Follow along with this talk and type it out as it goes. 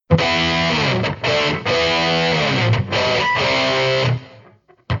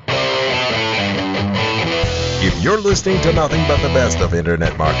You're listening to nothing but the best of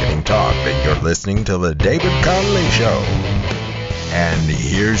internet marketing talk, and you're listening to The David Conley Show. And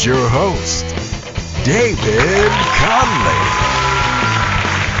here's your host, David Conley.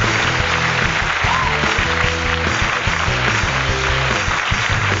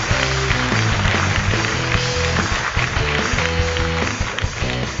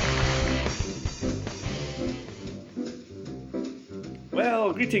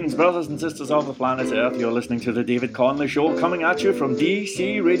 Greetings, brothers and sisters of the planet Earth. You're listening to The David Conley Show, coming at you from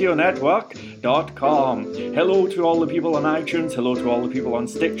DCRadioNetwork.com. Hello to all the people on iTunes. Hello to all the people on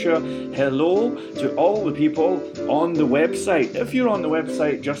Stitcher. Hello to all the people on the website. If you're on the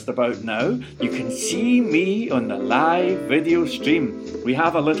website just about now, you can see me on the live video stream. We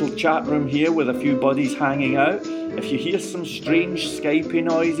have a little chat room here with a few buddies hanging out. If you hear some strange Skypey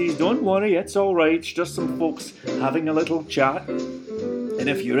noises, don't worry, it's alright. It's just some folks having a little chat. And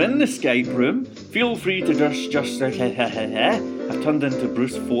if you're in the Skype room, feel free to just I've turned into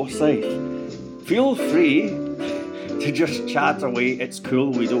Bruce Forsyth. Feel free to just chat away. It's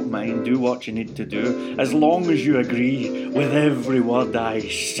cool, we don't mind. Do what you need to do, as long as you agree with every word I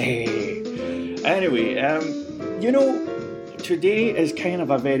say. Anyway, today is kind of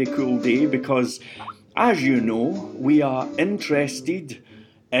a very cool day because, as you know, we are interested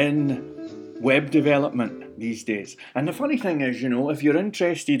in web development these days. And the funny thing is, if you're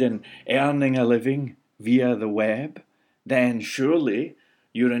interested in earning a living via the web, then surely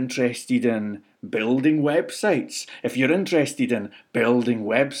you're interested in building websites. If you're interested in building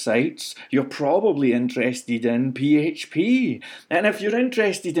websites, you're probably interested in PHP. And if you're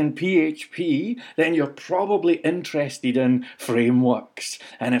interested in PHP, then you're probably interested in frameworks.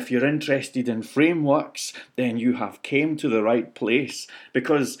 And if you're interested in frameworks, then you have came to the right place,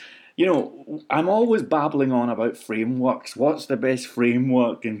 because I'm always babbling on about frameworks. What's the best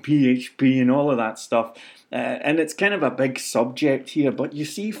framework in PHP and all of that stuff. And it's kind of a big subject here. But you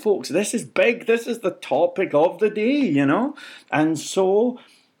see, folks, this is big. This is the topic of the day, And so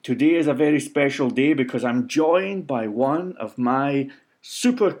today is a very special day because I'm joined by one of my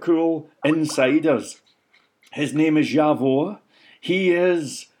super cool insiders. His name is Yavor. He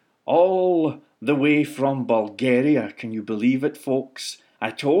is all the way from Bulgaria. Can you believe it, folks? I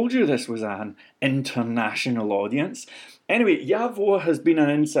told you this was an international audience. Anyway, Yavor has been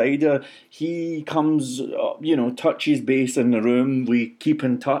an insider. He comes, touches base in the room. We keep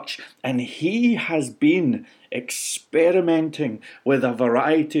in touch. And he has been experimenting with a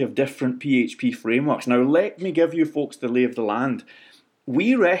variety of different PHP frameworks. Now, let me give you folks the lay of the land.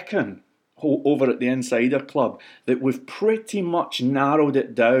 We reckon over at the Insider Club that we've pretty much narrowed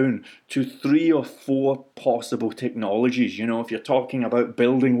it down to 3 or 4 possible technologies. If you're talking about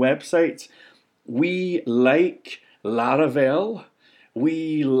building websites, we like Laravel,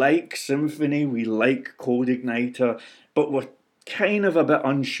 we like Symfony, we like CodeIgniter, but we're kind of a bit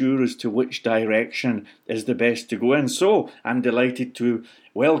unsure as to which direction is the best to go in. So I'm delighted to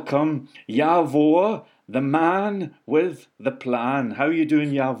welcome Yavor, the man with the plan. How are you doing,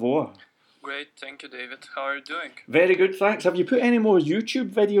 Yavor? Great, thank you, David. How are you doing? Very good, thanks. Have you put any more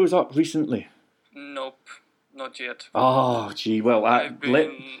YouTube videos up recently? Nope, not yet. Oh, gee, well, I've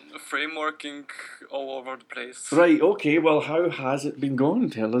been frameworking all over the place. Right, okay, well, how has it been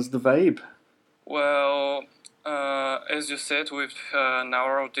going? Tell us the vibe. Well, as you said, we've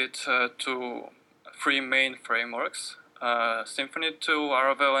narrowed it to 3 main frameworks. Symfony 2,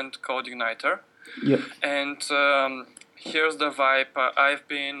 Laravel, and CodeIgniter. Yep. And here's the vibe. I've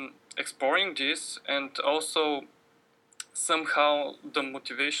been exploring this, and also somehow the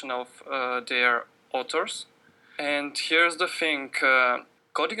motivation of their authors. And here's the thing,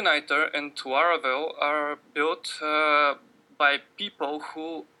 CodeIgniter and Laravel are built by people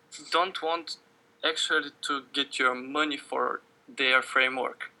who don't want actually to get your money for their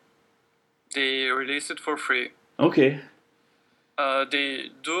framework. They release it for free. Okay.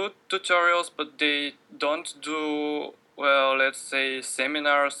 They do tutorials, but they don't do, well, let's say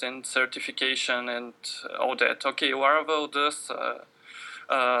seminars and certification and all that. Okay, Laravel does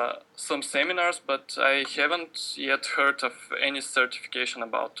some seminars, but I haven't yet heard of any certification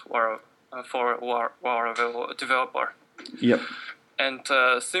about for Laravel developer. Yep. And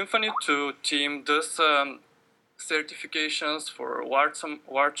Symfony 2 team does certifications for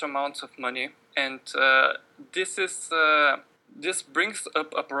large amounts of money, and this brings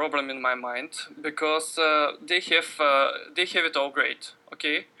up a problem in my mind, because they have it all great.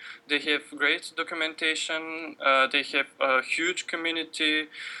 Okay, they have great documentation. They have a huge community.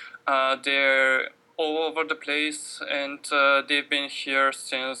 They're all over the place, and they've been here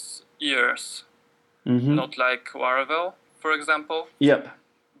since years. Mm-hmm. Not like Laravel, for example. Yep.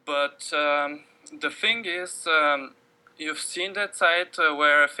 But the thing is, you've seen that site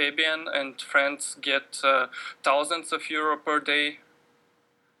where Fabian and friends get thousands of euro per day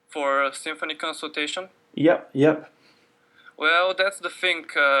for a symphony consultation. Yep. Well, that's the thing.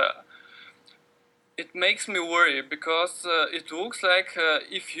 It makes me worry because it looks like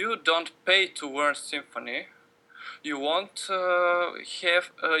if you don't pay to learn symphony, you won't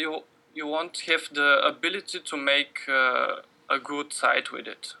you won't have the ability to make a good site with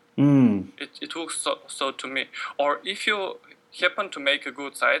it. It looks so to me. Or if you happen to make a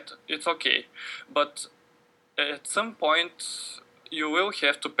good site, it's okay, but at some point you will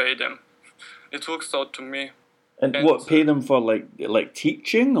have to pay them. It looks so to me. And what, pay them for like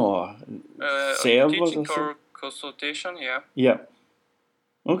teaching or servers teaching or something? or consultation, yeah. Yeah.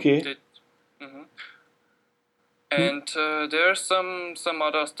 Okay. And there's some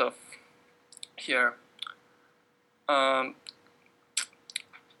other stuff here.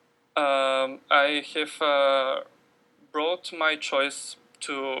 I have brought my choice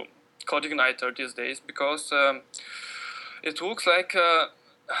to CodeIgniter these days because it looks like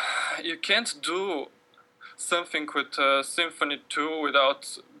you can't do something with Symfony 2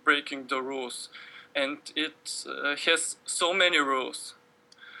 without breaking the rules, and it has so many rules.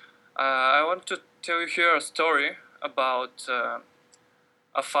 I want to tell you here a story about a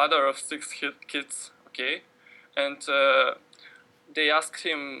father of 6 kids, okay? And they asked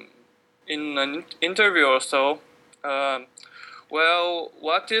him in an interview or so, well,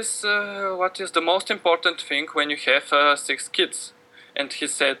 what is the most important thing when you have 6 kids? And he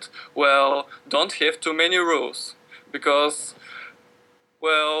said, well, don't have too many rules, because,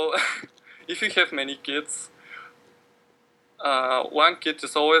 well, if you have many kids, one kid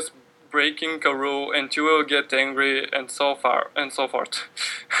is always breaking a rule and you will get angry and so forth.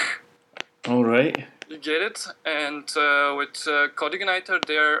 All right. You get it? And with CodeIgniter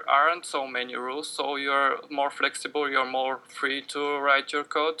there aren't so many rules, so you're more flexible, you're more free to write your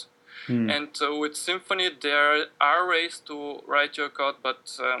code. And with Symfony there are ways to write your code,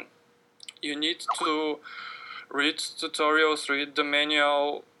 but you need to read tutorials, read the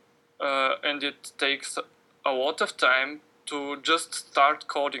manual, and it takes a lot of time to just start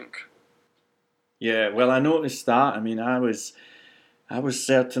coding. Yeah, well, I noticed that. I mean, I was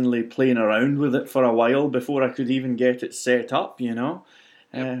certainly playing around with it for a while before I could even get it set up, you know.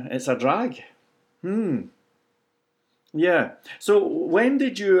 It's a drag. Yeah. So when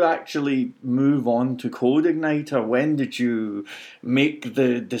did you actually move on to CodeIgniter? When did you make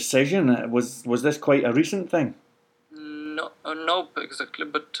the decision? Was this quite a recent thing? No, nope, exactly.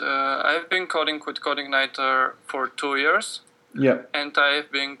 But I've been coding with CodeIgniter for 2 years. Yeah. And I've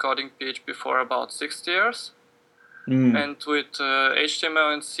been coding PHP for about 6 years. And with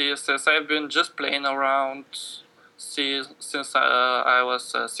HTML and CSS, I've been just playing around since I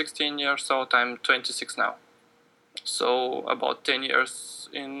was 16 years old. I'm 26 now. So about 10 years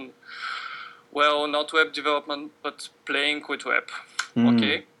in, well, not web development, but playing with web.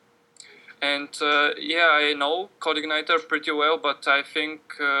 Okay. And yeah, I know CodeIgniter pretty well, but I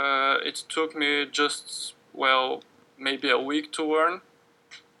think it took me just, well, maybe a week to learn.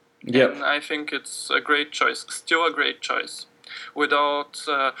 Yep. And I think it's a great choice, still a great choice, without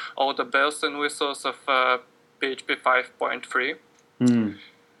all the bells and whistles of PHP 5.3.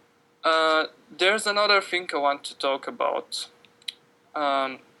 There's another thing I want to talk about.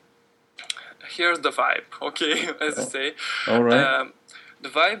 Here's the vibe, okay, as I say. All right. The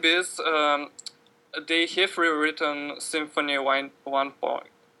vibe is they have rewritten Symfony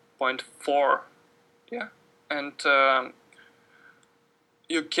 1.4, yeah, and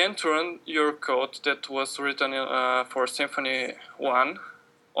you can't run your code that was written for Symfony 1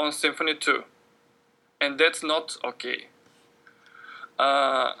 on Symfony 2, and that's not okay.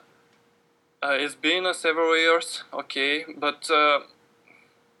 It's been several years, okay, but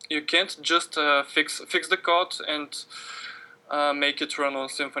you can't just fix the code and make it run on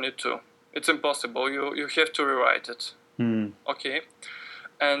Symfony 2. It's impossible. You have to rewrite it. Okay.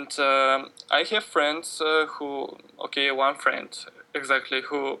 And I have friends one friend exactly,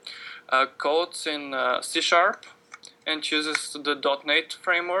 who codes in C# and uses the .NET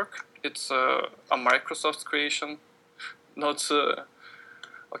framework. It's a Microsoft's creation, not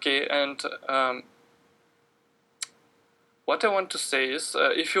okay. And what I want to say is,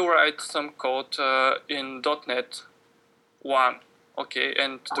 if you write some code in .NET 1, okay,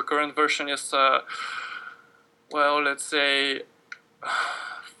 and the current version is, well, let's say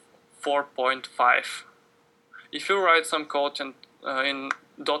 4.5. If you write some code in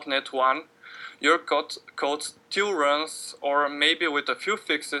 .NET 1, your code still runs, or maybe with a few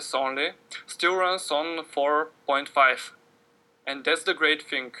fixes only, still runs on 4.5. And that's the great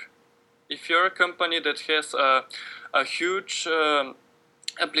thing. if you're a company that has a huge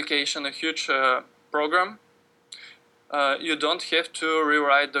application, a huge program, you don't have to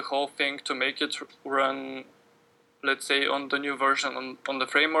rewrite the whole thing to make it run, let's say, on the new version on the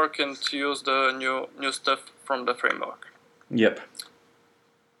framework and use the new stuff from the framework. Yep.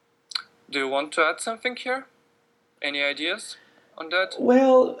 Do you want to add something here? Any ideas on that?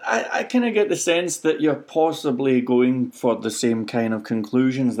 Well, I kind of get the sense that you're possibly going for the same kind of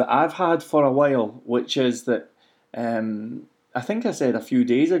conclusions that I've had for a while, which is that I think I said a few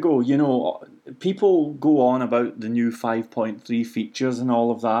days ago, people go on about the new 5.3 features and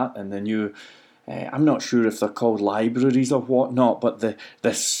all of that, and the new, I'm not sure if they're called libraries or whatnot, but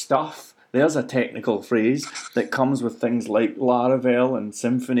the stuff, there's a technical phrase that comes with things like Laravel and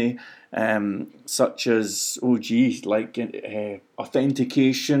Symfony, such as,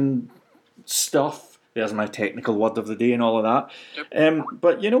 authentication stuff. There's my technical word of the day and all of that. Yep.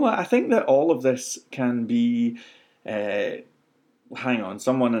 But you know what? I think that all of this can be... hang on,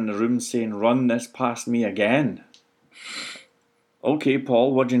 someone in the room saying, run this past me again. Okay,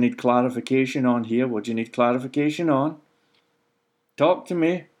 Paul, what do you need clarification on here? What do you need clarification on? Talk to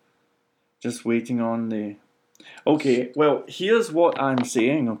me. Just waiting on the... Okay, well, here's what I'm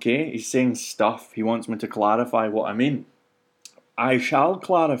saying, okay? He's saying stuff. He wants me to clarify what I mean. I shall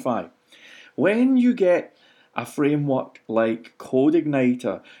clarify. When you get a framework like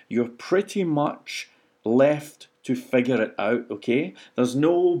CodeIgniter, you're pretty much left to figure it out, okay? There's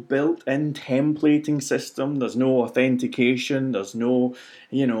no built-in templating system, there's no authentication, there's no,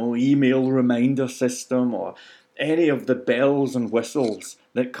 email reminder system or any of the bells and whistles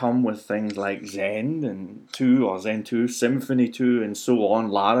that come with things like Zen and 2 or Zen 2, Symfony 2 and so on,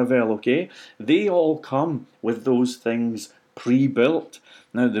 Laravel, okay? They all come with those things pre-built.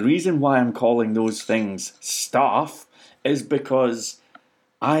 Now, the reason why I'm calling those things stuff is because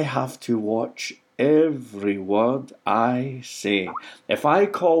I have to watch every word I say. If I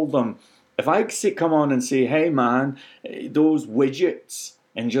come on and say, hey man, those widgets,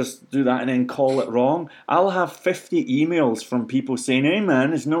 and just do that and then call it wrong, I'll have 50 emails from people saying, hey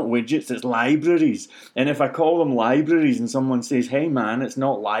man, it's not widgets, it's libraries. And if I call them libraries and someone says, hey man, it's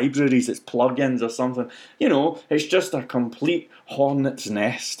not libraries, it's plugins or something, it's just a complete hornet's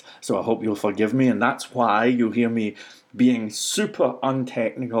nest. So I hope you'll forgive me, and that's why you'll hear me being super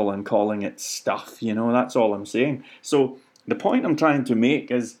untechnical and calling it stuff, that's all I'm saying. So the point I'm trying to make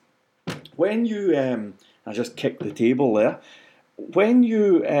is when you, I just kicked the table there, when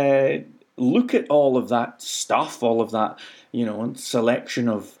you look at all of that stuff, all of that, selection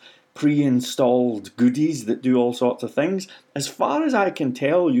of pre-installed goodies that do all sorts of things, as far as I can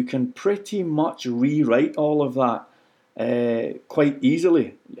tell, you can pretty much rewrite all of that quite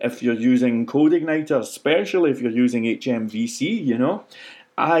easily if you're using CodeIgniter, especially if you're using HMVC,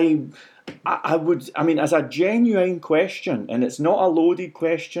 I mean, as a genuine question, and it's not a loaded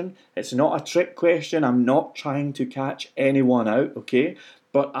question, it's not a trick question, I'm not trying to catch anyone out, okay?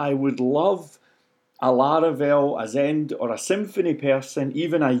 But I would love a Laravel, a Zen, or a Symfony person,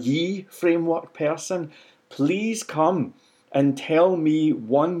 even a Yi framework person, please come and tell me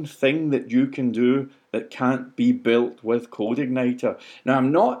one thing that you can do that can't be built with CodeIgniter. Now,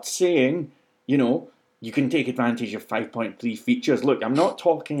 I'm not saying, you can take advantage of 5.3 features. Look, I'm not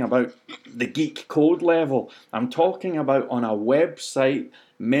talking about the geek code level. I'm talking about on a website,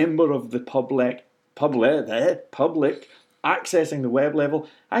 member of the public, accessing the web level.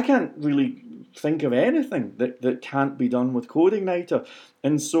 I can't really think of anything that can't be done with CodeIgniter.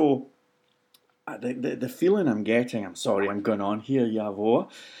 And so the feeling I'm getting, I'm sorry, I'm going on here, Yavor.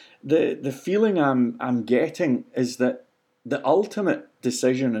 The feeling I'm getting is that the ultimate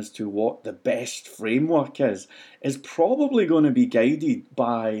decision as to what the best framework is probably going to be guided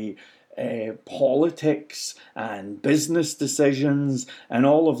by politics and business decisions and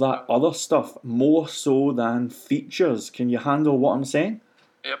all of that other stuff more so than features. Can you handle what I'm saying?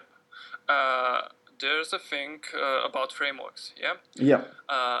 Yep. There's a thing about frameworks, yeah? Yeah.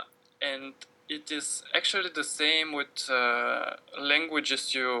 And it is actually the same with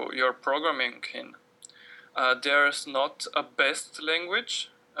languages you're programming in. There's not a best language,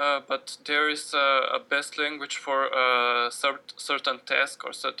 but there is a best language for a certain task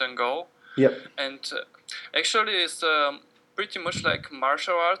or certain goal. Yep. And actually it's pretty much like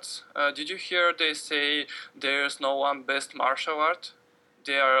martial arts. Did you hear they say there's no one best martial art?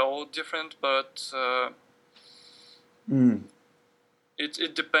 They are all different, but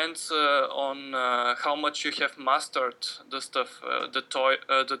it depends on how much you have mastered the stuff,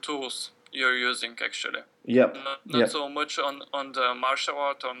 the tools you're using actually. Yep. Not so much on the martial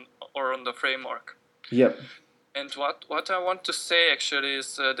art or on the framework. Yep. And what I want to say actually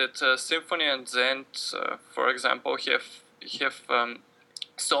is that Symfony and Zend, for example, have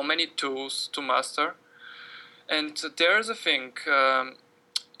so many tools to master. And there's a thing.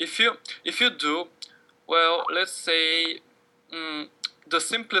 If you do, well, let's say the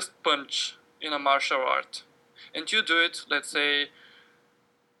simplest punch in a martial art, and you do it, let's say,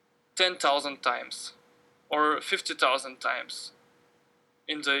 10,000 times or 50,000 times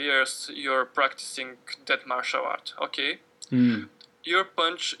in the years you're practicing that martial art, okay? Your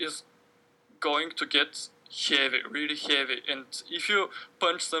punch is going to get heavy, really heavy, and if you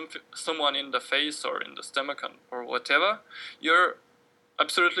punch someone in the face or in the stomach or whatever, you're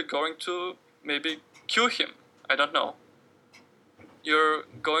absolutely going to maybe kill him. I don't know. You're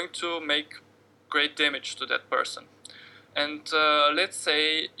going to make great damage to that person. And let's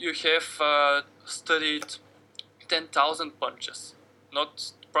say you have studied 10,000 punches,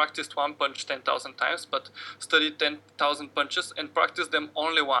 not practiced one punch 10,000 times, but studied 10,000 punches and practiced them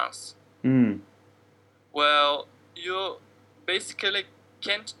only once. Well, you basically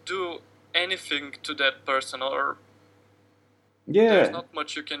can't do anything to that person, or there's not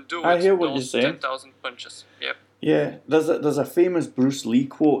much you can do with those 10,000 punches. Yep. Yeah, there's a famous Bruce Lee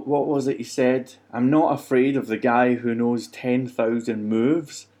quote. What was it he said? "I'm not afraid of the guy who knows 10,000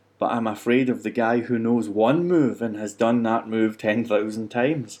 moves, but I'm afraid of the guy who knows one move and has done that move 10,000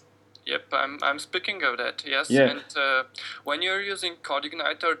 times." Yep, I'm speaking of that, yes. Yeah. And when you're using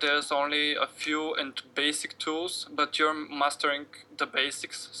CodeIgniter, there's only a few and basic tools, but you're mastering the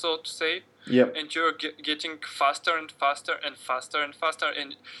basics, so to say. Yep. And you're getting faster and faster and faster and faster,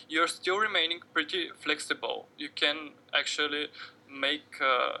 and you're still remaining pretty flexible. You can actually make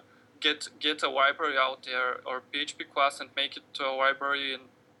get a library out there or PHP class and make it to a library in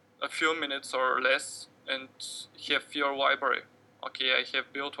a few minutes or less, and have your library. Okay, I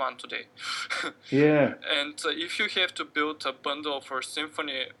have built one today. Yeah. And if you have to build a bundle for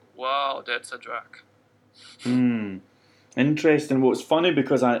Symfony, wow, that's a drag. Interesting. Well, it's funny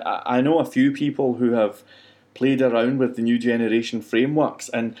because I know a few people who have played around with the new generation frameworks,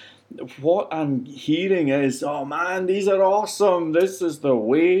 and what I'm hearing is, oh man, these are awesome. This is the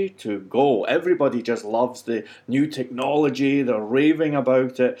way to go. Everybody just loves the new technology. They're raving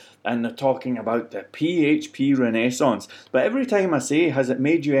about it, and they're talking about the PHP renaissance. But every time I say, has it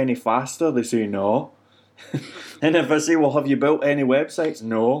made you any faster? They say no. And if I say, well, have you built any websites?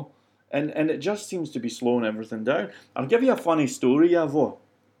 No. And it just seems to be slowing everything down. I'll give you a funny story, Yavor.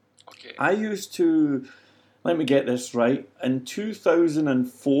 Okay. I used to, let me get this right, in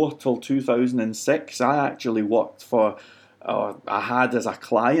 2004 till 2006, I actually worked for, I had as a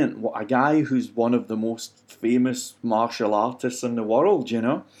client, a guy who's one of the most famous martial artists in the world, you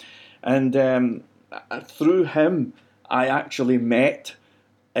know. And through him, I actually met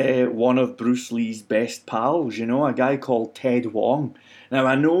one of Bruce Lee's best pals, you know, a guy called Ted Wong. Now,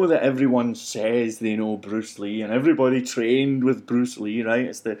 I know that everyone says they know Bruce Lee and everybody trained with Bruce Lee, right?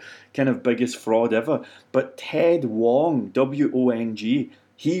 It's the kind of biggest fraud ever. But Ted Wong, W-O-N-G,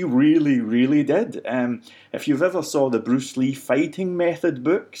 he really, really did. If you've ever saw the Bruce Lee fighting method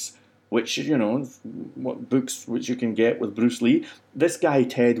books, which, you know, what books which you can get with Bruce Lee, this guy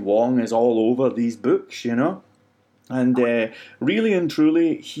Ted Wong is all over these books, you know? And really and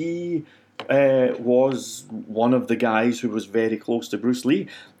truly, he was one of the guys who was very close to Bruce Lee.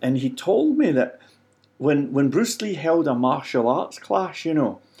 And he told me that when Bruce Lee held a martial arts class, you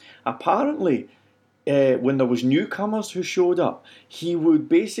know, apparently when there was newcomers who showed up, he would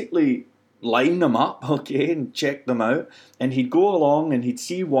basically line them up, okay, and check them out. And he'd go along and he'd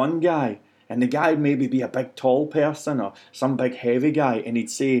see one guy, and the guy would maybe be a big tall person or some big heavy guy, and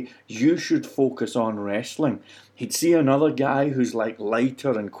he'd say, you should focus on wrestling. He'd see another guy who's like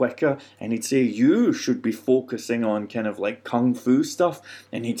lighter and quicker, and he'd say, you should be focusing on kind of like kung fu stuff.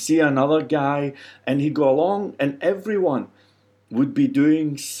 And he'd see another guy, and he'd go along, and everyone would be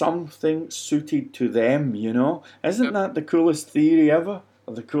doing something suited to them, you know? Isn't that the coolest theory ever?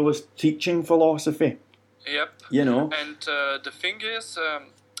 Or the coolest teaching philosophy? Yep. You know? And the thing is,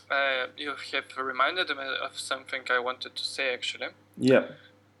 you have reminded me of something I wanted to say, actually. Yeah.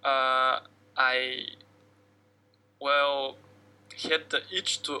 I had the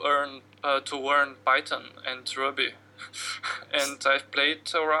itch to learn Python and Ruby, and I've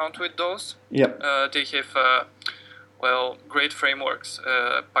played around with those. Yep. They have great frameworks.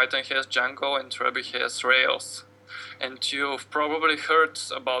 Python has Django and Ruby has Rails, and you've probably heard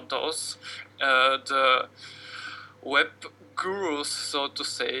about those. The web gurus, so to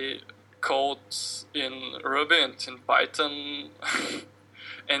say, codes in Ruby and in Python,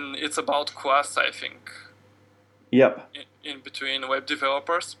 and it's about class, I think. Yep. In between web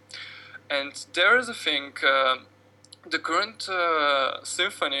developers, And there is a thing, the current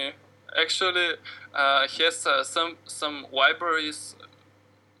Symfony actually has some libraries,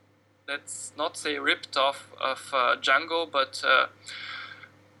 let's not say ripped off of Django, but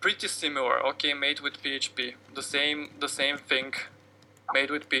pretty similar. Okay, made with PHP, the same thing, made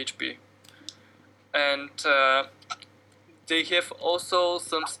with PHP, and they have also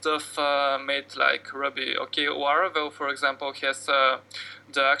some stuff made like Ruby. Okay, Laravel, for example, has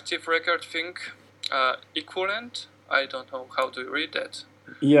the active record thing equivalent. I don't know how to read that.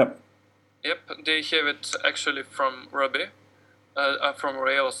 Yep. Yep, they have it actually from Ruby, from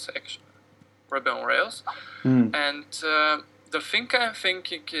Rails, actually, Ruby on Rails. And the thing I'm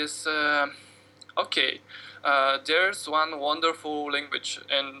thinking is, okay, there's one wonderful language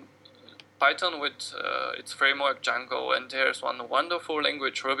in Python with its framework Django, and there's one wonderful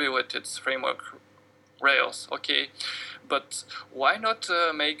language Ruby with its framework Rails. Okay, but why not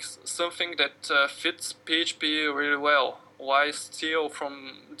make something that fits PHP really well? Why steal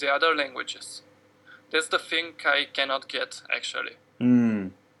from the other languages? That's the thing I cannot get, actually.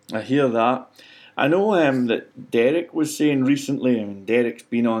 I hear that. I know that Derek was saying recently, I mean, Derek's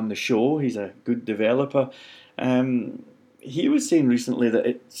been on the show, he's a good developer. He was saying recently that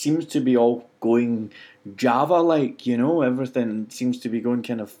it seems to be all going Java-like, everything seems to be going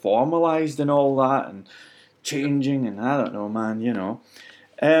kind of formalized and all that and changing, and I don't know, man,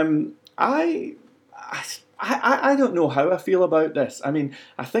 I don't know how I feel about this. I mean,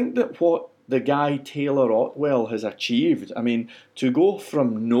 I think that what the guy Taylor Otwell has achieved, I mean, to go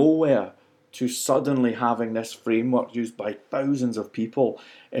from nowhere to suddenly having this framework used by thousands of people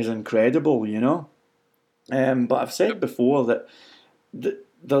is incredible, But I've said before that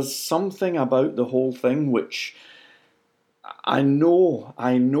there's something about the whole thing which I know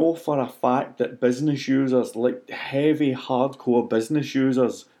for a fact that business users, like heavy, hardcore business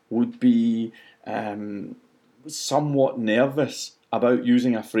users, would be somewhat nervous about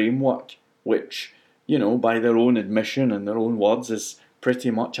using a framework which, by their own admission and their own words, is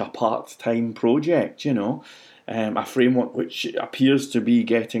pretty much a part-time project, a framework which appears to be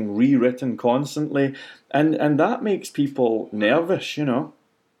getting rewritten constantly, and that makes people nervous,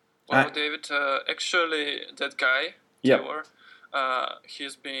 Well, David, actually, that guy, Yep. Taylor,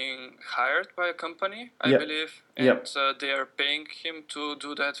 he's being hired by a company, I Yep. believe, Yep. and they are paying him to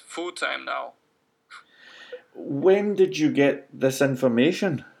do that full-time now. When did you get this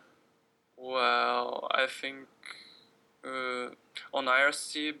information? Well, I think on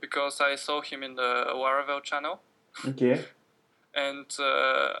IRC, because I saw him in the Laravel channel. Okay. And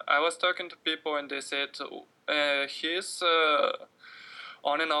I was talking to people, and they said he's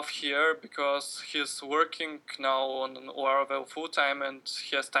on and off here because he's working now on Laravel full time, and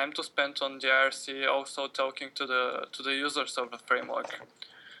he has time to spend on the IRC, also talking to the users of the framework.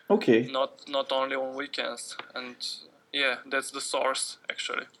 Okay. Not only on weekends, and yeah, that's the source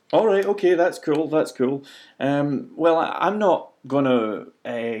actually. All right. Okay, that's cool. That's cool. Well, I'm not gonna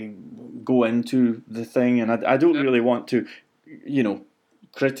go into the thing, and I don't really want to,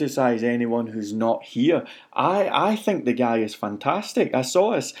 criticize anyone who's not here. I think the guy is fantastic.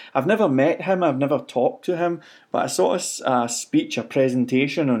 I've never met him, I've never talked to him, but I saw a speech, a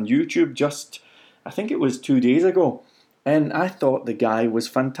presentation on YouTube I think it was 2 days ago. And I thought the guy was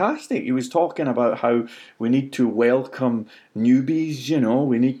fantastic. He was talking about how we need to welcome newbies,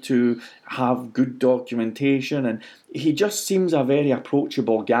 we need to have good documentation. And he just seems a very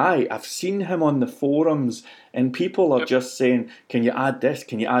approachable guy. I've seen him on the forums, and people are just saying, can you add this?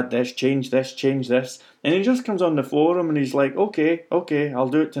 Can you add this? Change this, change this. And he just comes on the forum and he's like, okay, I'll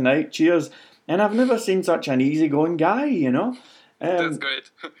do it tonight. Cheers. And I've never seen such an easygoing guy, That's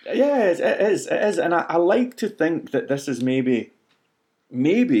great. Yes, it is, and I like to think that this is maybe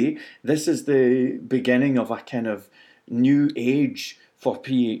this is the beginning of a kind of new age for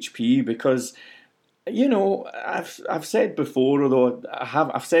PHP, because I've said before, although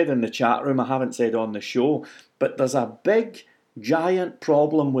I've said in the chat room, I haven't said on the show, but there's a big giant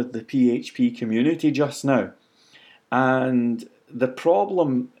problem with the PHP community just now, and the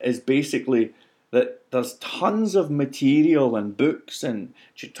problem is basically that there's tons of material and books and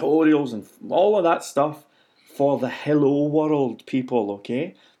tutorials and all of that stuff for the hello world people,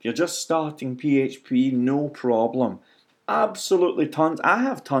 okay? If you're just starting PHP, no problem. Absolutely tons. I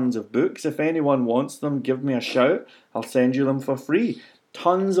have tons of books. If anyone wants them, give me a shout. I'll send you them for free.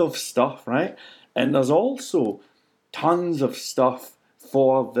 Tons of stuff, right? And there's also tons of stuff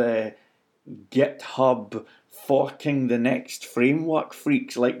for the GitHub forking the next framework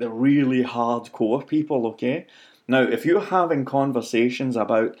freaks, like the really hardcore people, okay? Now, if you're having conversations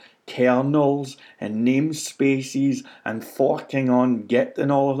about kernels and namespaces and forking on Git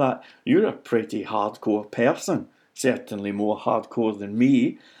and all of that, you're a pretty hardcore person. Certainly more hardcore than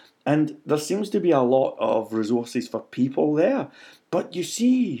me. And there seems to be a lot of resources for people there. But you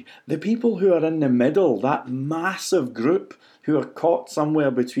see, the people who are in the middle, that massive group who are caught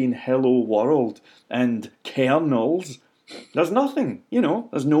somewhere between Hello World and kernels, there's nothing,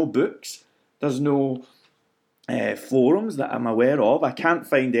 there's no books, there's no forums that I'm aware of. I can't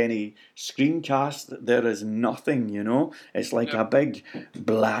find any screencasts. There is nothing, It's like a big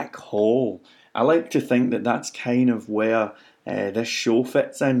black hole. I like to think that that's kind of where this show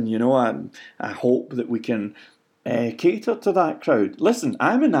fits in, I hope that we can cater to that crowd. Listen,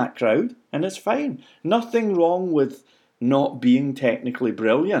 I'm in that crowd, and it's fine. Nothing wrong with not being technically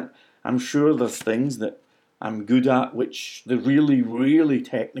brilliant. I'm sure there's things that I'm good at which the really, really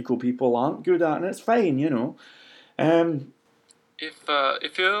technical people aren't good at, and it's fine,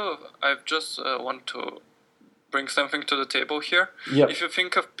 If you, I just want to bring something to the table here. Yep. If you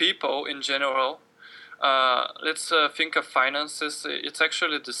think of people in general, let's think of finances. It's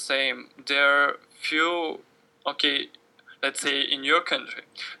actually the same. There are few, okay, let's say in your country,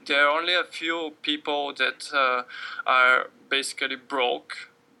 there are only a few people that are basically broke.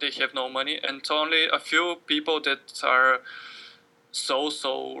 They have no money, and only a few people that are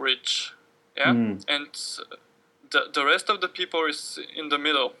so rich. Yeah, and the rest of the people is in the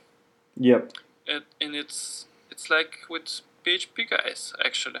middle. Yep. And it's like with PHP guys,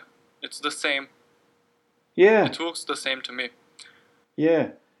 actually. It's the same. Yeah. It looks the same to me. Yeah.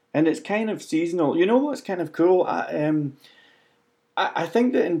 And it's kind of seasonal. You know what's kind of cool? I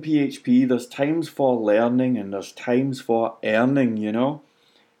think that in PHP there's times for learning and there's times for earning,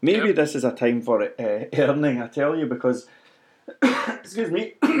 Maybe Yep. this is a time for earning, I tell you, because, excuse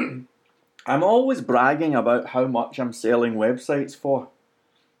me, I'm always bragging about how much I'm selling websites for.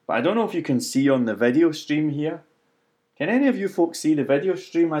 But I don't know if you can see on the video stream here. Can any of you folks see the video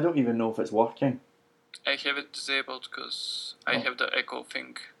stream? I don't even know if it's working. I have it disabled because I have the echo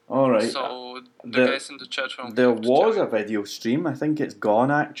thing. Alright. So the guys in the chat room... There was a video stream. I think it's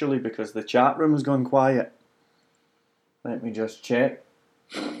gone actually because the chat room has gone quiet. Let me just check.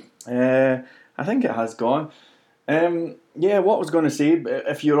 I think it has gone. Yeah, what I was going to say,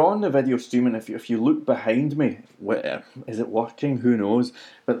 if you're on the video stream and if you look behind me, is it working? Who knows?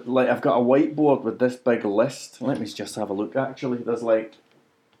 But like I've got a whiteboard with this big list. Let me just have a look actually. There's like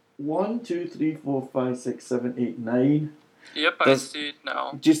 1, 2, 3, 4, 5, 6, 7, 8, 9. Yep, I see it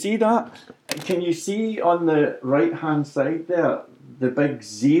now. Do you see that? Can you see on the right hand side there the big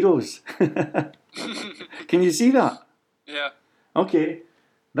zeros? Can you see that? Yeah. Okay,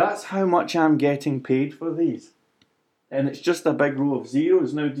 that's how much I'm getting paid for these. And it's just a big row of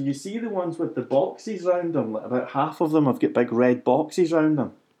zeros. Now, do you see the ones with the boxes round them? Like about half of them have got big red boxes round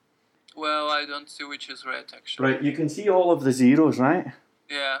them. Well, I don't see which is red, actually. Right, you can see all of the zeros, right?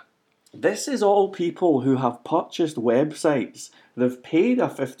 Yeah. This is all people who have purchased websites. They've paid a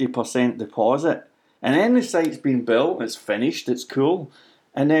 50% deposit. And then the site's been built, it's finished, it's cool.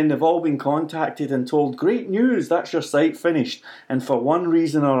 And then they've all been contacted and told, great news, that's your site finished. And for one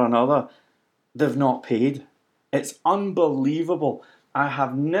reason or another, they've not paid. It's unbelievable. I've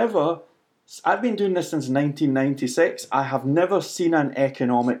been doing this since 1996. I have never seen an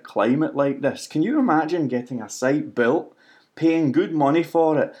economic climate like this. Can you imagine getting a site built, paying good money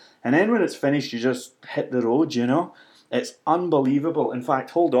for it, and then when it's finished, you just hit the road, It's unbelievable. In fact,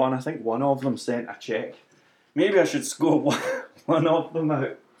 hold on, I think one of them sent a check. Maybe I should scope one of them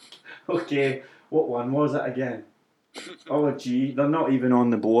out. Okay, what one was it again? Oh, gee, they're not even on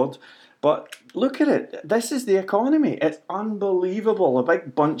the board. But look at it. This is the economy. It's unbelievable. A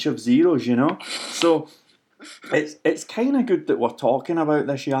big bunch of zeros, So it's kind of good that we're talking about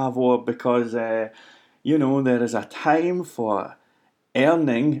this, Yavor, because, there is a time for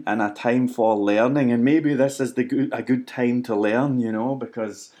earning and a time for learning. And maybe this is a good time to learn,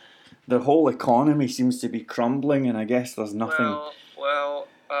 because the whole economy seems to be crumbling and I guess there's nothing... Well,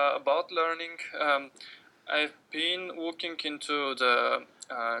 about learning, I've been looking into the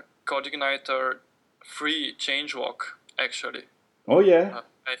CodeIgniter free changelog, actually. Oh, yeah?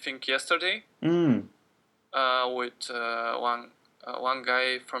 I think yesterday. With one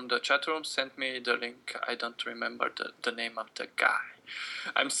guy from the chat room sent me the link. I don't remember the name of the guy.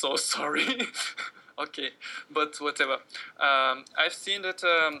 I'm so sorry. Okay, but whatever. I've seen that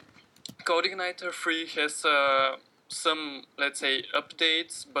CodeIgniter free has some, let's say,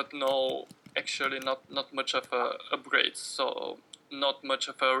 updates, but no, actually not much of a upgrades, so not much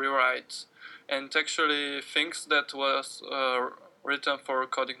of a rewrite. And actually things that was written for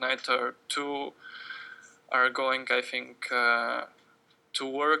CodeIgniter 2 are going, I think, to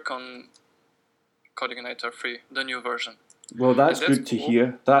work on CodeIgniter 3, the new version. Well, that's good to cool.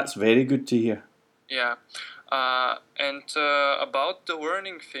 hear. That's very good to hear. Yeah. And about the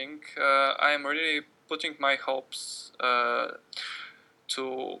learning thing, I'm really putting my hopes to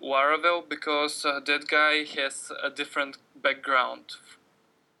Laravel because that guy has a different background.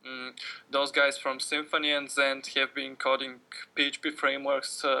 Those guys from Symfony and Zend have been coding PHP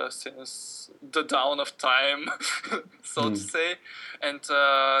frameworks since the dawn of time, so to say. And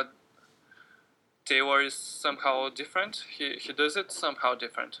Taylor is somehow different. He does it somehow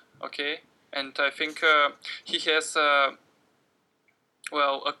different, okay? And I think he has a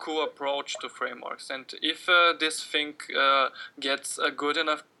cool approach to frameworks. And if this thing gets a good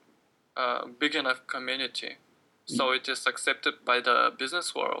enough, big enough community, so it is accepted by the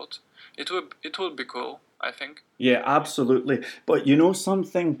business world, it will be cool, I think. Yeah, absolutely. But you know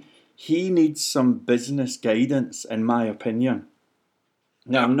something? He needs some business guidance, in my opinion.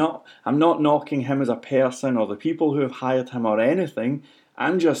 Now, I'm not knocking him as a person or the people who have hired him or anything.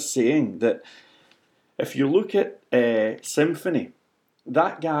 I'm just saying that if you look at Symfony,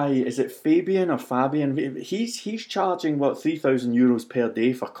 that guy, is it Fabian or Fabian? He's charging, €3,000 per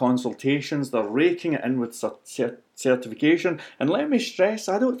day for consultations. They're raking it in with certification. And let me stress,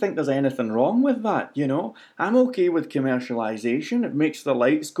 I don't think there's anything wrong with that, you know. I'm okay with commercialization. It makes the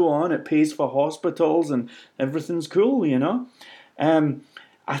lights go on. It pays for hospitals and everything's cool, you know.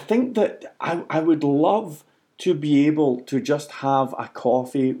 I think that I would love to be able to just have a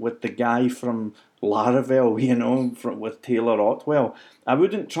coffee with the guy from Laravel, you know, with Taylor Otwell. I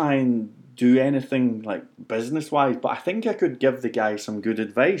wouldn't try and do anything like business-wise, but I think I could give the guy some good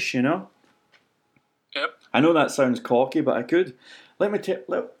advice, you know? Yep. I know that sounds cocky, but I could.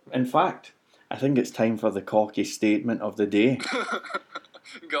 In fact, I think it's time for the cocky statement of the day.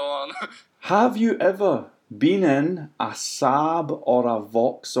 Go on. Have you ever been in a Saab or a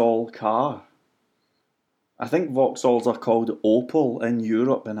Vauxhall car? I think Vauxhalls are called Opel in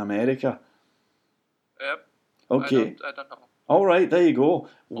Europe and America. Yep. Okay. I don't know. All right, there you go.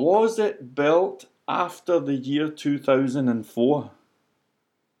 Was it built after the year 2004?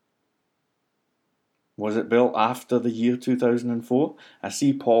 Was it built after the year 2004? I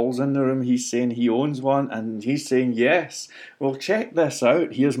see Paul's in the room. He's saying he owns one, and he's saying yes. Well, check this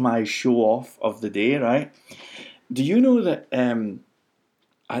out. Here's my show off of the day, right? Do you know that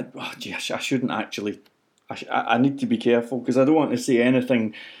I shouldn't actually... I need to be careful because I don't want to say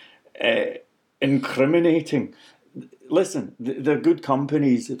anything incriminating. Listen, they're good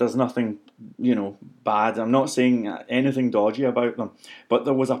companies. There's nothing, you know, bad. I'm not saying anything dodgy about them. But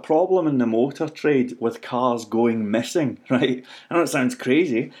there was a problem in the motor trade with cars going missing, right? I know it sounds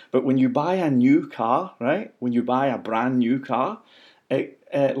crazy, but when you buy a new car, right? When you buy a brand new car,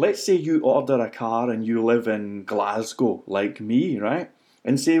 let's say you order a car and you live in Glasgow, like me, right?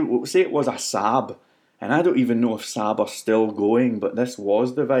 And say it was a Saab. And I don't even know if Saab are still going, but this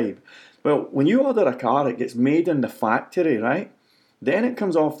was the vibe. Well, when you order a car, it gets made in the factory, right? Then it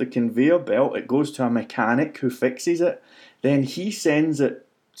comes off the conveyor belt, it goes to a mechanic who fixes it. Then he sends it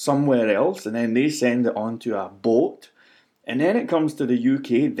somewhere else, and then they send it onto a boat. And then it comes to the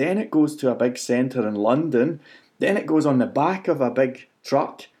UK, then it goes to a big centre in London. Then it goes on the back of a big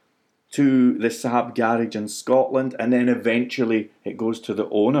truck to the Saab garage in Scotland, and then eventually it goes to the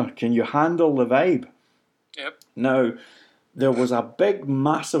owner. Can you handle the vibe? Yep. Now, there was a big,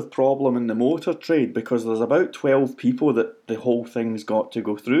 massive problem in the motor trade because there's about 12 people that the whole thing's got to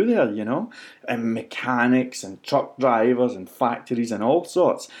go through there, you know, and mechanics and truck drivers and factories and all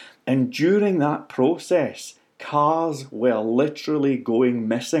sorts. And during that process, cars were literally going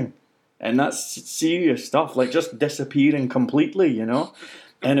missing. And that's serious stuff, like just disappearing completely, you know.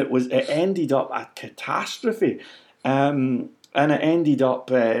 And it ended up a catastrophe. And it ended up,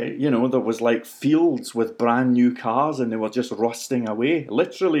 there was like fields with brand new cars and they were just rusting away.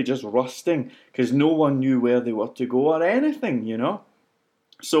 Literally just rusting because no one knew where they were to go or anything, you know.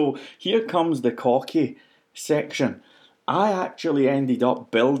 So here comes the cocky section. I actually ended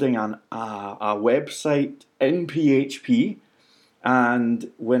up building a website in PHP, and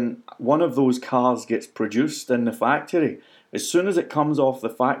when one of those cars gets produced in the factory, as soon as it comes off the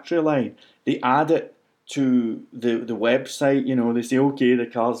factory line, they add it to the website. You know, they say, okay, the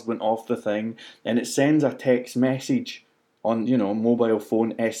car's went off the thing, and it sends a text message on, you know, mobile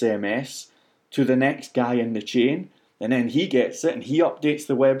phone SMS to the next guy in the chain, and then he gets it and he updates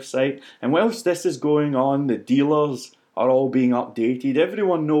the website. And whilst this is going on, the dealers are all being updated.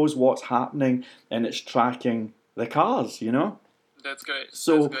 Everyone knows what's happening, and it's tracking the cars, you know. That's great.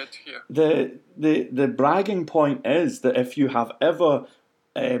 So that's great to hear. the bragging point is that if you have ever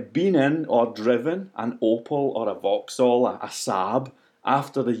been in or driven an Opel or a Vauxhall, a Saab,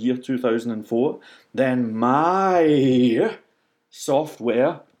 after the year 2004, then my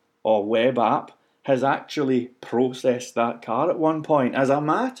software or web app has actually processed that car at one point. As a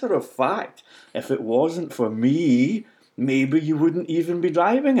matter of fact, if it wasn't for me, maybe you wouldn't even be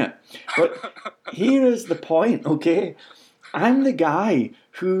driving it. But here is the point, okay? I'm the guy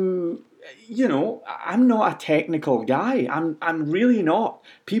who, I'm not a technical guy. I'm really not.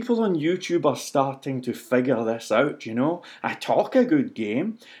 People on YouTube are starting to figure this out, I talk a good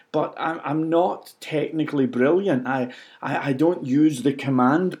game, but I'm not technically brilliant. I don't use the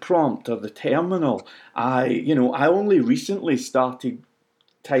command prompt or the terminal. I only recently started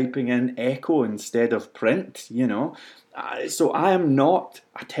typing in echo instead of print, So I am not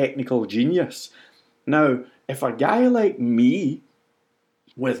a technical genius. Now, if a guy like me,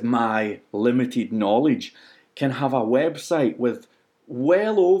 with my limited knowledge, can have a website with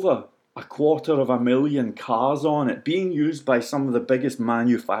well over 250,000 cars on it, being used by some of the biggest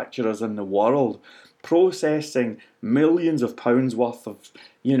manufacturers in the world, processing millions of pounds worth of,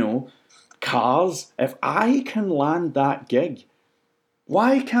 cars, if I can land that gig,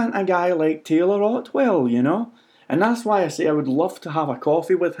 why can't a guy like Taylor Otwell, And that's why I say I would love to have a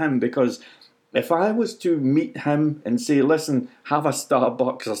coffee with him, because if I was to meet him and say, listen, have a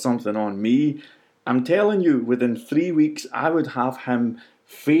Starbucks or something on me, I'm telling you, within 3 weeks, I would have him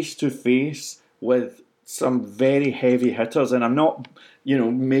face to face with some very heavy hitters. And I'm not,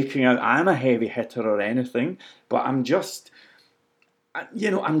 making out I'm a heavy hitter or anything, but I'm just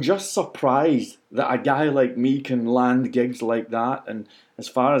surprised that a guy like me can land gigs like that. And as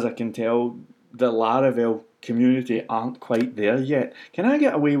far as I can tell, the Laravel community aren't quite there yet. Can I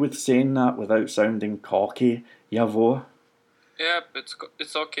get away with saying that without sounding cocky, Yavor? Yeah,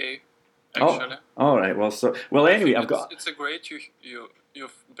 it's okay, actually. Oh, all right. Well, anyway, It's a great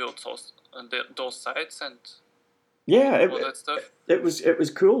you've built those sites and all that stuff. It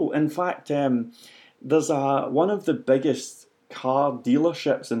was cool. In fact, there's one of the biggest car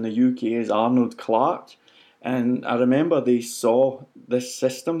dealerships in the UK is Arnold Clark, and I remember they saw this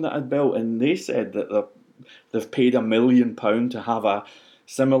system that I'd built, and they said that they've paid £1 million to have a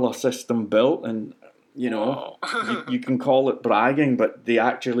similar system built, and Wow. you can call it bragging, but they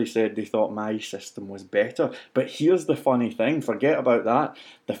actually said they thought my system was better. But here's the funny thing, forget about that.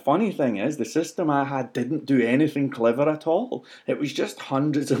 The funny thing is, the system I had didn't do anything clever at all. It was just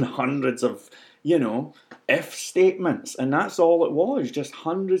hundreds and hundreds of, if statements, and that's all it was, just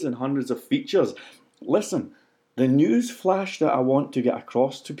hundreds and hundreds of features. Listen, the news flash that I want to get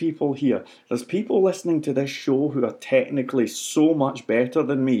across to people here, there's people listening to this show who are technically so much better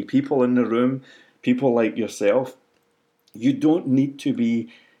than me, people in the room, people like yourself. You don't need to be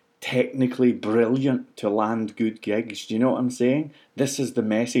technically brilliant to land good gigs. Do you know what I'm saying? This is the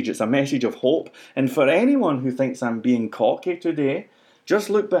message. It's a message of hope. And for anyone who thinks I'm being cocky today, just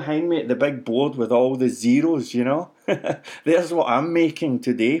look behind me at the big board with all the zeros, There's what I'm making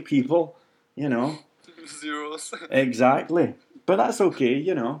today, people, Zeros. Exactly. But that's okay,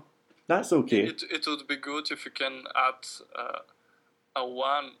 That's okay. It would be good if you can add a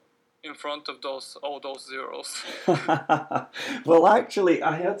 1 in front of all those zeros. Well, actually,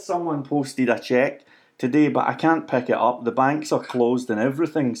 I had someone posted a check today, but I can't pick it up. The banks are closed and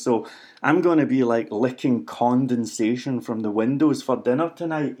everything, so I'm going to be like licking condensation from the windows for dinner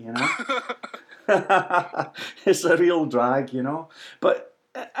tonight, It's a real drag, But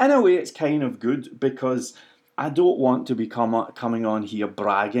in a way, it's kind of good, because I don't want to be coming on here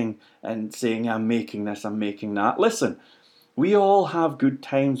bragging and saying I'm making this, I'm making that. Listen, we all have good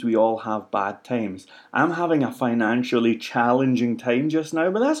times, we all have bad times. I'm having a financially challenging time just now,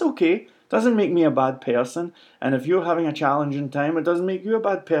 but that's okay. Doesn't make me a bad person. And if you're having a challenging time, it doesn't make you a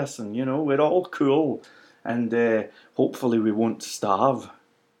bad person. We're all cool. And hopefully we won't starve.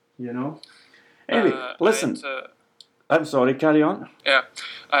 Anyway, listen. I'm sorry, carry on. Yeah,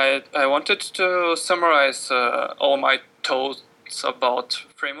 I wanted to summarize all my thoughts about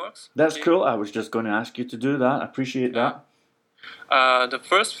frameworks. That's cool. I was just going to ask you to do that. I appreciate that. The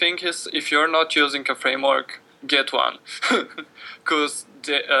first thing is, if you're not using a framework, get one. Because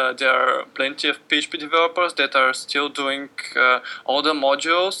there are plenty of PHP developers that are still doing all the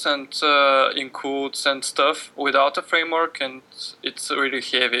modules and includes and stuff without a framework, and it's really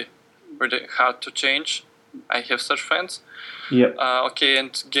heavy, really hard to change. I have such friends. Yeah. Okay,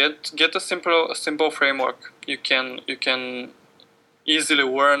 and get a simple framework. You can easily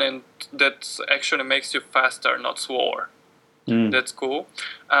learn, and that actually makes you faster, not slower. That's cool.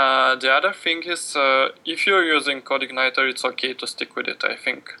 The other thing is, if you're using CodeIgniter, it's okay to stick with it. I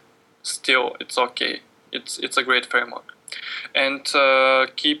think still it's okay. It's a great framework. and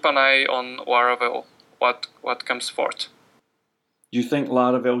keep an eye on Laravel, what comes forth. Do you think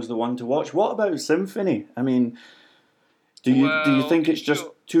Laravel's the one to watch? What about Symfony? I mean, do you think it's just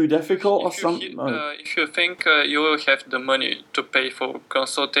too difficult or something? If you think you will have the money to pay for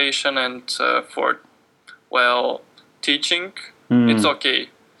consultation and for teaching, it's okay.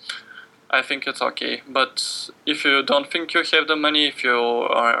 I think it's okay. But if you don't think you have the money, if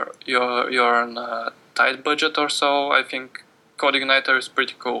you're on a tight budget or so, I think CodeIgniter is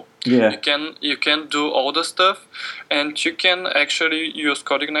pretty cool. Yeah. You can do all the stuff, and you can actually use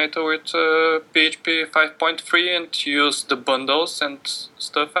CodeIgniter with PHP 5.3 and use the bundles and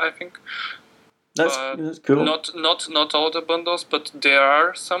stuff. I think that's cool. Not all the bundles, but there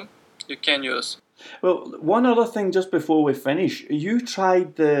are some you can use. Well, one other thing just before we finish, you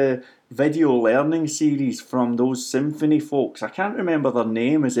tried the video learning series from those Symfony folks. I can't remember their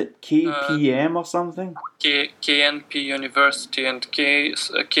name. Is it KPM or something? KNP University and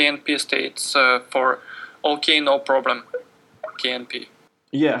KNP States for OK, no problem. KNP.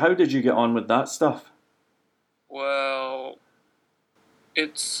 Yeah, how did you get on with that stuff? Well,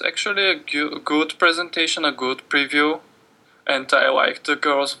 it's actually a good presentation, a good preview. And I like the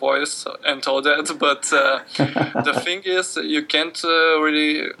girl's voice and all that, but the thing is, you can't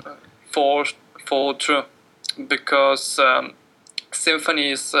really fall through, because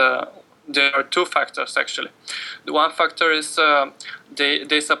Symfony is. There are two factors actually. The one factor is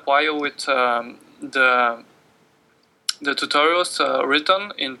they supply you with the tutorials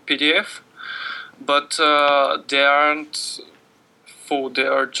written in PDF, but they aren't full. They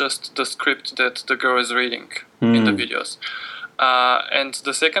are just the script that the girl is reading in the videos. And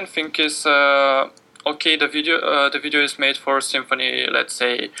the second thing is, okay, the video is made for Symfony, let's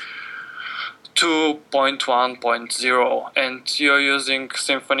say 2.1.0, and you're using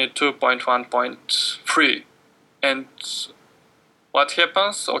Symfony 2.1.3, and what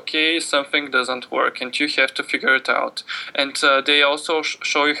happens? Okay, something doesn't work, and you have to figure it out. And they also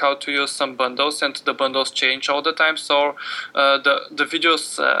show you how to use some bundles, and the bundles change all the time, so the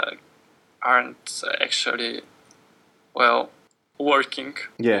videos aren't actually working.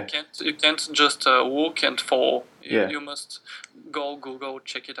 Yeah. You can't just walk and fall. Yeah. You must go Google,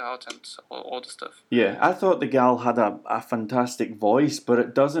 check it out, and all the stuff. Yeah, I thought the gal had a fantastic voice, but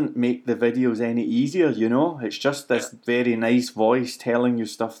it doesn't make the videos any easier, you know? It's just this very nice voice telling you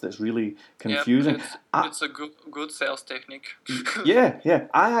stuff that's really confusing. It's a good sales technique. Yeah.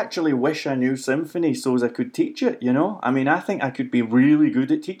 I actually wish I knew Symfony so as I could teach it, you know? I mean, I think I could be really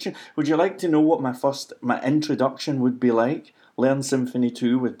good at teaching. Would you like to know what my introduction would be like? Learn Symfony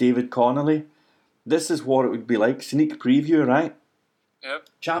 2 with David Connolly. This is what it would be like. Sneak preview, right? Yep.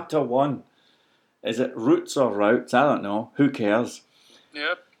 Chapter 1. Is it roots or routes? I don't know. Who cares?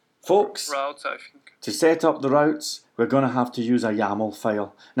 Yep. Folks, Routes, I think. to set up the routes, we're going to have to use a YAML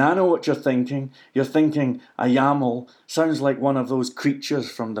file. Now, I know what you're thinking. You're thinking a YAML sounds like one of those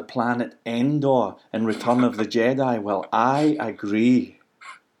creatures from the planet Endor in Return of the Jedi. Well, I agree.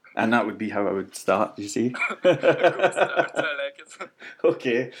 And that would be how I would start, you see. Good start. I like it.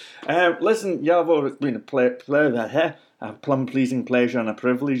 Okay. Listen, Yavor, it's been a plum-pleasing pleasure and a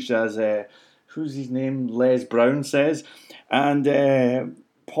privilege, as, who's his name? Les Brown says. And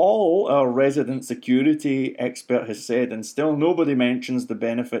Paul, our resident security expert, has said, and still nobody mentions the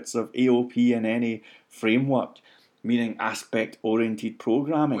benefits of AOP in any framework, meaning aspect-oriented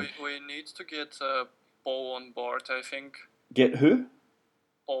programming. We need to get Paul on board, I think. Get who?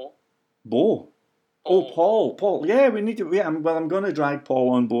 Paul. Bo. Oh, Paul. Yeah, we need to. Yeah, I'm going to drag Paul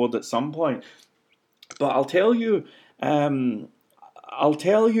on board at some point. But I'll tell you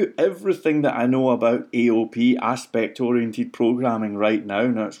everything that I know about AOP, aspect-oriented programming, right now.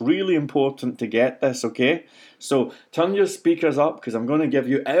 Now, it's really important to get this, okay? So turn your speakers up, because I'm going to give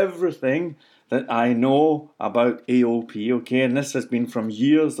you everything that I know about AOP, okay? And this has been from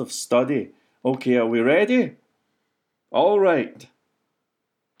years of study. Okay, are we ready? All right.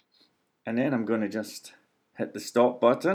 And then I'm going to just hit the stop button.